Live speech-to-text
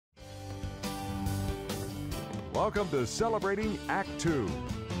Welcome to Celebrating Act 2.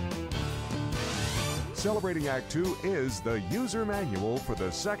 Celebrating Act 2 is the user manual for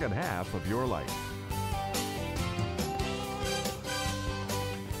the second half of your life.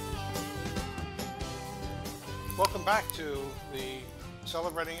 Welcome back to the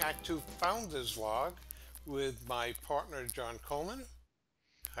Celebrating Act 2 Founders Log with my partner, John Coleman.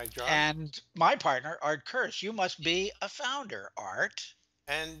 Hi, John. And my partner, Art Kirsch. You must be a founder, Art.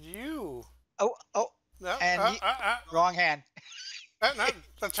 And you. Oh, No, and wrong hand. no,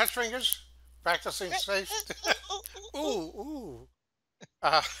 the touch fingers. Practicing safe. Ooh, ooh.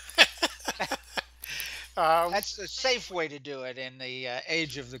 Uh, That's the safe way to do it in the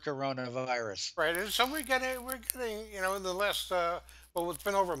age of the coronavirus. right. And so we're getting, in the last, well, it's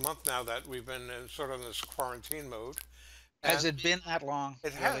been over a month now that we've been in sort of in this quarantine mode. Has And it been that long,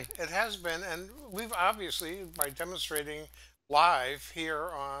 really? it has been, and we've obviously, by demonstrating live here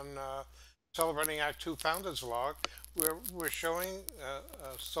on Celebrating Act Two Founders Log, we're showing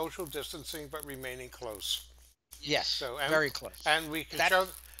social distancing but remaining close. Yes, So very close. and we can That show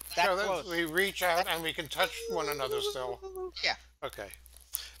that that close. we reach out and we can touch one another still. Yeah. Okay.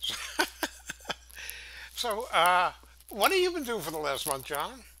 So, so what have you been doing for the last month,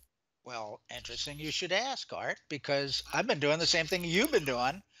 John? Well, interesting. You should ask, Art, because I've been doing the same thing you've been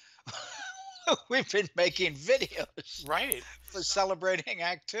doing. We've been making videos Right. for celebrating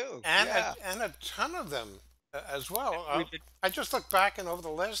Act Two. and Yeah. and a ton of them as well. We've been, I just looked back, and over the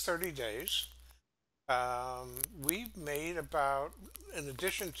last 30 days, we've made about, in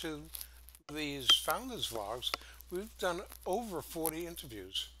addition to these founders vlogs, we've done over 40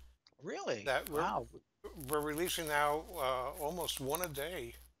 interviews really? that Wow. we're releasing now, almost one a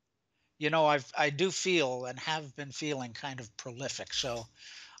day. I do feel and have been feeling kind of prolific. So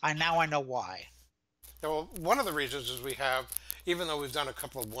I know why. Well, one of the reasons is we have, even though we've done a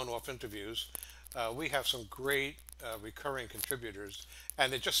couple of one-off interviews, we have some great recurring contributors,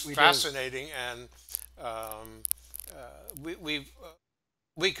 and they're just We do. fascinating. And um,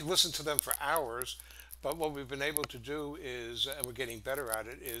 we could listen to them for hours, but what we've been able to do is, and we're getting better at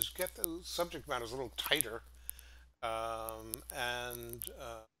it, is get the subject matters a little tighter, and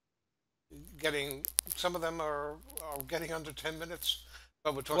getting some of them are getting under 10 minutes,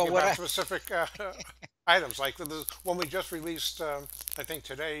 but we're Well, talking what about I specific items like the one we just released, I think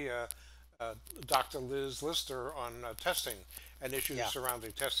today, uh, Dr. Liz Lister on testing and issues yeah.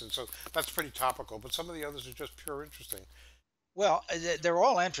 surrounding testing. So that's pretty topical, but some of the others are just pure interesting. Well, they're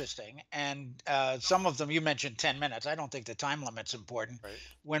all interesting, and some of them you mentioned 10 minutes. I don't think the time limit's important. Right.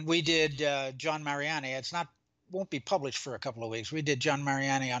 When we did John Mariani, it's not won't be published for a couple of weeks. We did John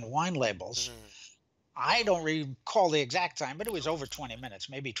Mariani on wine labels. Mhm. I don't recall the exact time, but it was over 20 minutes,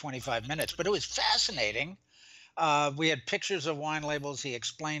 maybe 25 minutes. But it was fascinating. We had pictures of wine labels. He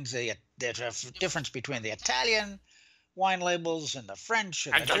explains the difference between the Italian wine labels and the French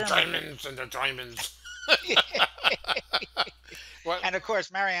and And the the German. diamonds and the diamonds. What? And of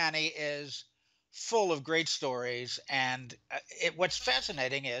course, Mariani is full of great stories. And what's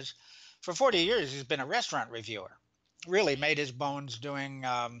fascinating is for 40 years, he's been a restaurant reviewer, really made his bones doing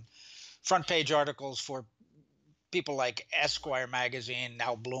front page articles for people like Esquire magazine,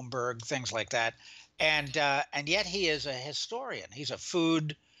 now Bloomberg, things like that. And yet he is a historian. He's a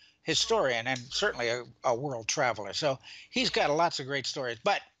food historian and certainly a world traveler. So he's got lots of great stories.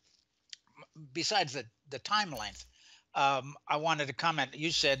 But besides the time length, I wanted to comment.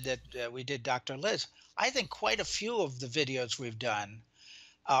 You said that we did Dr. Liz. I think quite a few of the videos we've done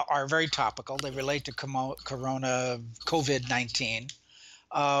are very topical. They relate to Corona, COVID-19.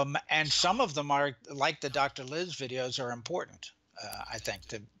 And some of them are like the Dr. Liz videos are important, I think,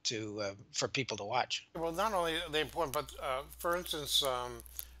 to for people to watch. Well, not only are they important, but for instance,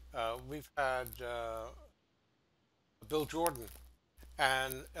 we've had Bill Jordan,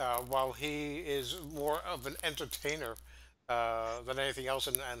 and while he is more of an entertainer than anything else,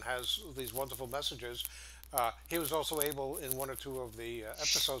 and has these wonderful messages, he was also able in one or two of the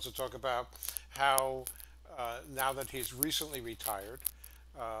episodes to talk about how, now that he's recently retired,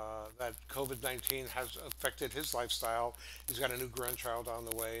 that COVID-19 has affected his lifestyle. He's got a new grandchild on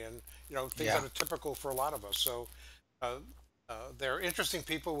the way, and things that Yeah. are typical for a lot of us. So uh, they're interesting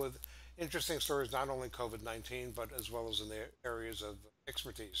people with interesting stories, not only COVID-19, but as well as in their areas of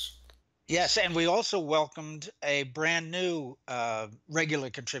expertise. Yes, and we also welcomed a brand new regular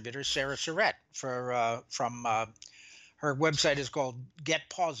contributor, Sarah Surrett, for from her website is called Get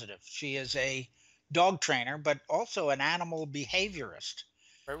Positive. She is a dog trainer, but also an animal behaviorist.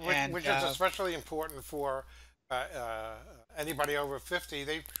 Right? And Which is especially important for anybody over 50.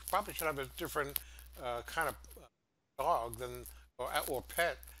 They probably should have a different kind of dog than or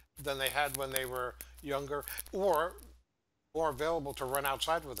pet than they had when they were younger, or more available to run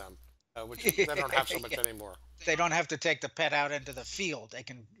outside with them, which they don't have so much Yeah. anymore. They don't have to take the pet out into the field. They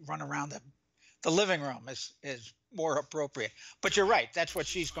can run around the living room is more appropriate. But you're right. That's what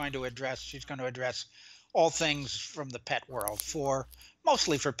she's going to address. She's going to address all things from the pet world for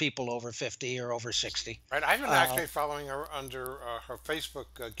mostly for people over 50 or over 60. Right. I've been Uh, actually following her under her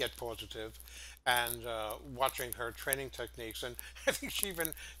Facebook Get Positive, and watching her training techniques. And I think she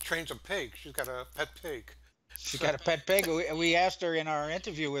even trains a pig. She's got a pet pig. she So, got a pet pig. We asked her in our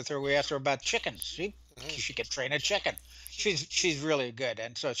interview with her. We asked her about chickens. mhm. She could train a chicken. She's really good,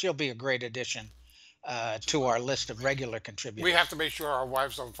 and so she'll be a great addition to our list of regular We have contributors. to make sure our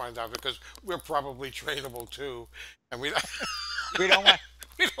wives don't find out, because we're probably trainable too, and we We don't want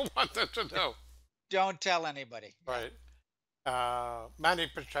we don't want them to know. don't tell anybody. Yeah, Right. Manny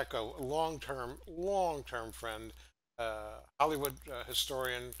Pacheco, long-term friend, Hollywood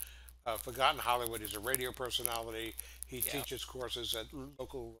historian, Forgotten Hollywood. He's a radio personality. He yeah, teaches courses at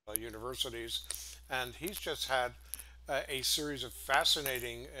local universities, and he's just had a series of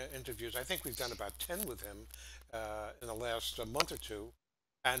fascinating interviews. I think we've done about 10 with him in the last month or two,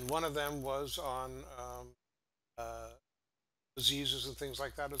 and one of them was on uh, diseases and things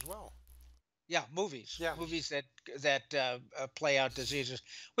like that as well. yeah. Yeah. Movies that play out diseases.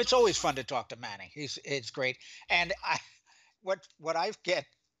 It's always fun to talk to Manny. It's great, and what I get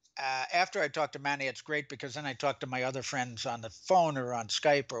after I talk to Manny, it's great because then I talk to my other friends on the phone or on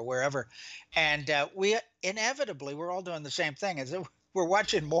Skype or wherever, and we inevitably we're all doing the same thing. Is that we're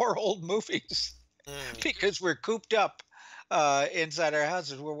watching more old movies Mm. because we're cooped up inside our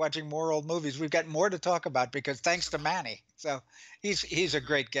houses. We're watching more old movies. We've got more to talk about because thanks to Manny. So he's a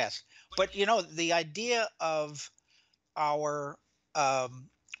great guest. But the idea of our um,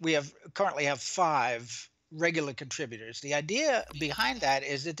 we have currently have five regular contributors. The idea behind that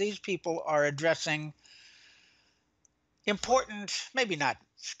is that these people are addressing important, maybe not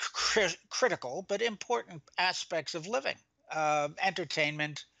critical, but important aspects of living,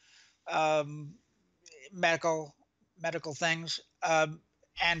 entertainment, um, medical medical things,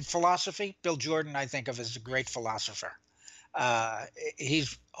 and philosophy. Bill Jordan, I think of as a great philosopher. Uh,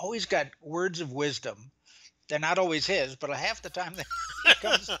 he's always got words of wisdom. They're not always his, but half the time he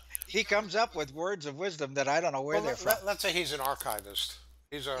comes he comes up with words of wisdom that I don't know where Well, they're from. let's say he's an archivist.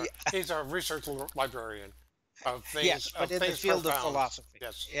 Yeah, He's a research librarian yes, but of in the things field of profound. philosophy,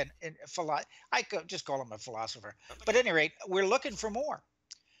 Yes. I could just call him a philosopher. But at any rate, we're looking for more.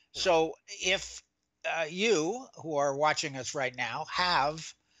 Yeah. So if you who are watching us right now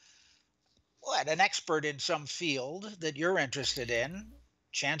have an expert in some field that you're interested in,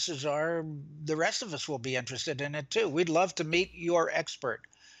 chances are the rest of us will be interested in it too. We'd love to meet your expert.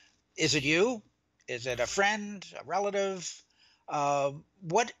 Is it you? Is it a friend, a relative?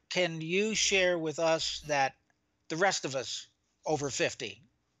 What can you share with us that the rest of us over 50,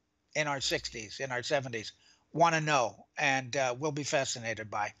 in our 60s, in our 70s, want to know and we'll be fascinated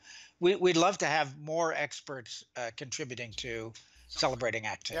by? We'd love to have more experts contributing to Celebrating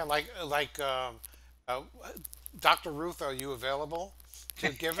Act Two. Yeah, like uh, Dr. Ruth, are you available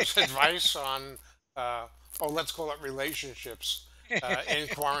to give us advice on oh, let's call it relationships in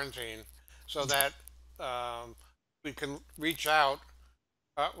quarantine, so that um, we can reach out,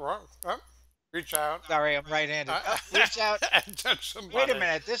 wrong, reach out, Sorry, I'm right-handed. uh, Oh, reach out. and touch Wait a somebody.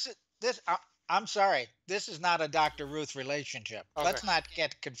 minute. I'm sorry. This is not a Dr. Ruth relationship. Okay. Let's not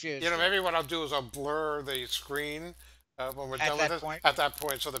get confused here. Maybe what I'll do is I'll blur the screen when we're At done with that it point, at that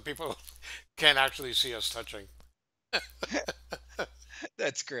point, so that people can't actually see us touching.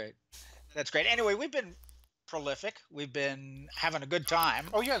 that's great. That's great. Anyway, we've been prolific. We've been having a good time.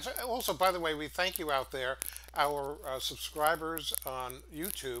 Oh, yes. Also, by the way, we thank you out there. Our subscribers on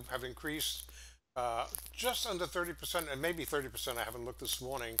YouTube have increased just under 30%, and maybe 30%. I haven't looked this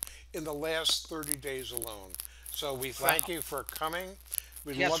morning, in the last 30 days alone. So we thank Wow. you for coming.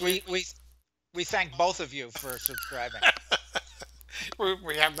 We Yes, love you. we thank both of you for subscribing.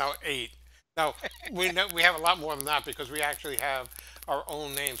 We have now 8. Now, we know we have a lot more than that, because we actually have our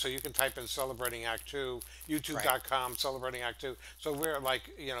own name. So you can type in Celebrating Act 2, Right. youtube.com, Celebrating Act 2. So we're like,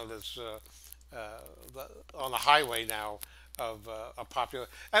 this on the highway now of a popular.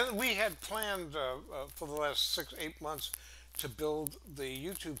 And we had planned for the last 6, 8 months to build the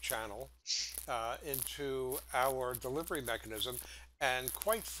YouTube channel into our delivery mechanism. And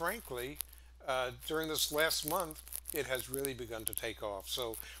quite frankly, during this last month, it has really begun to take off.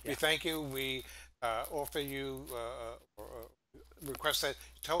 So we Yeah. thank you. We offer you, request that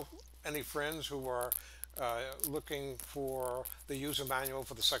tell any friends who are looking for the user manual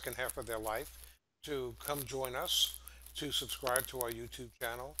for the second half of their life to come join us to subscribe to our YouTube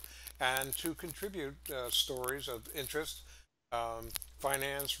channel and to contribute stories of interest, um,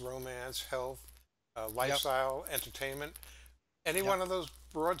 finance, romance, health, Yep. lifestyle, entertainment, any Yep. one of those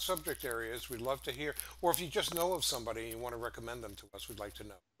broad subject areas. We'd love to hear. Or if you just know of somebody and you want to recommend them to us, we'd like to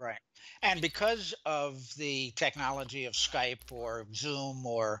know. Right. And because of the technology of Skype or Zoom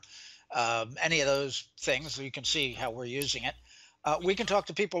or any of those things, you can see how we're using it. We can talk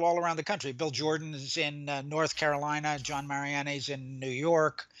to people all around the country. Bill Jordan is in North Carolina. John Mariani's in New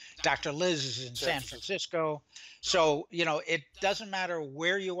York. Dr. Liz is in San San Francisco. Francisco. So, it doesn't matter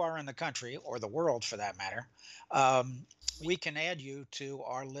where you are in the country or the world for that matter. Um, we can add you to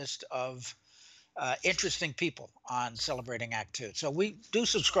our list of interesting people on Celebrating Act Two. So we do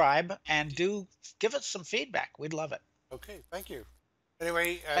subscribe and do give us some feedback. We'd love it. Okay, thank you.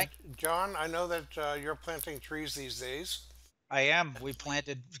 Anyway, Thank John, I know that you're planting trees these days. I am. We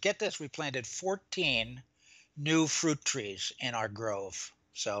planted, get this, we planted 14 new fruit trees in our grove.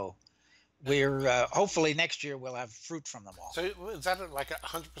 So we're hopefully next year we'll have fruit from them all. So is that like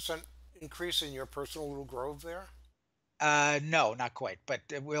 100% increase in your personal little grove there? No, not quite, but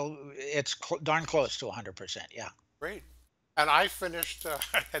it's darn close to 100%. Yeah. Great. And I finished,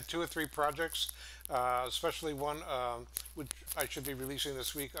 I had two or three projects, especially one which I should be releasing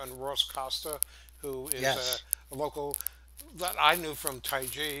this week on Ross Costa, who is Yes. a local that I knew from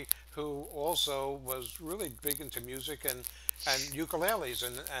Taiji, who also was really big into music and ukuleles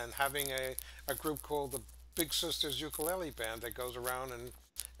and having a group called the Big Sisters Ukulele Band that goes around and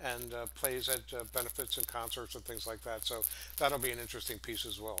plays at benefits and concerts and things like that. So that'll be an interesting piece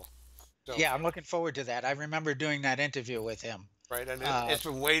as well. So Yeah, I'm looking forward to that. I remember doing that interview with him. right, and Uh, it's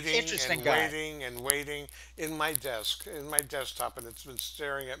been waiting Interesting and guy. waiting and waiting in my desk, in my desktop, and it's been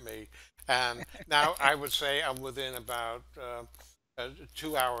staring at me. And now I would say I'm within about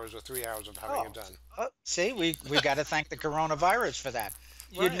 2 hours or 3 hours of having it Oh, done. see, we got to thank the coronavirus for that.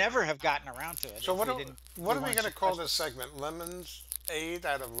 You'd Right. never have gotten around to it So if what we are we weren't going to call successful. this segment? Lemons aid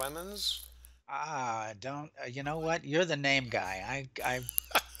out of lemons? Don't you know what? You're the name guy. I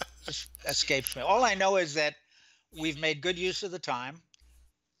just escapes me. All I know is that we've made good use of the time,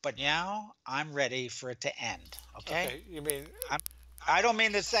 but now I'm ready for it to end. Okay? Okay, you mean I'm. I don't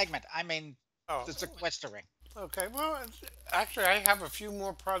mean this segment. I mean oh. the sequestering. Okay, well, actually, I have a few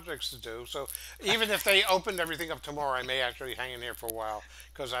more projects to do. So even if they opened everything up tomorrow, I may actually hang in here for a while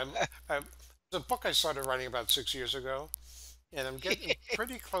because I'm the book I started writing about 6 years ago, and I'm getting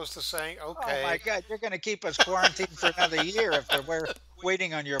pretty close to saying, Oh my okay, God, you're going to keep us quarantined for another year if we're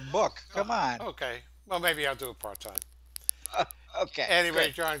waiting on your book. oh, Come on. okay, well, maybe I'll do it part time. Uh, okay, Anyway,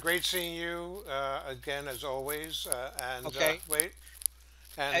 good. John, great seeing you again as always, and Okay. wait,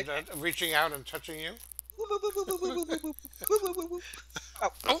 I- and reaching out and touching you.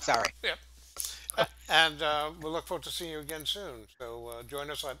 Oh, Oh, sorry. yeah. And we'll look forward to seeing you again soon. So join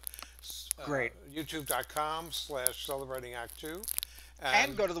us at Great. youtube.com/celebrating act 2 And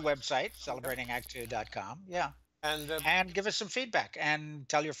and go to the website, celebratingact2.com. Yeah. and And give us some feedback and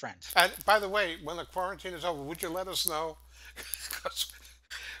tell your friends. and by the way, when the quarantine is over, would you let us know? Because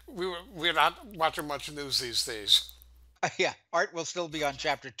we're not watching much news these days. Yeah. Art will still be on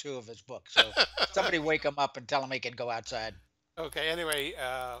chapter 2 of his book. So somebody wake him up and tell him he can go outside. Okay, anyway,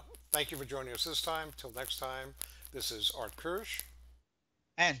 thank you for joining us this time. Till next time, this is Art Kirsch,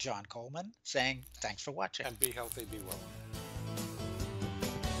 And John Coleman saying thanks for watching. and be healthy, be well.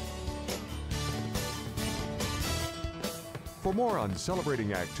 For more on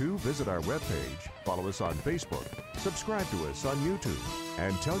Celebrating Act Two, visit our webpage, follow us on Facebook, subscribe to us on YouTube,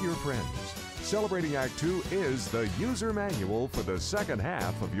 and tell your friends. Celebrating Act Two is the user manual for the second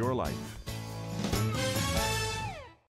half of your life.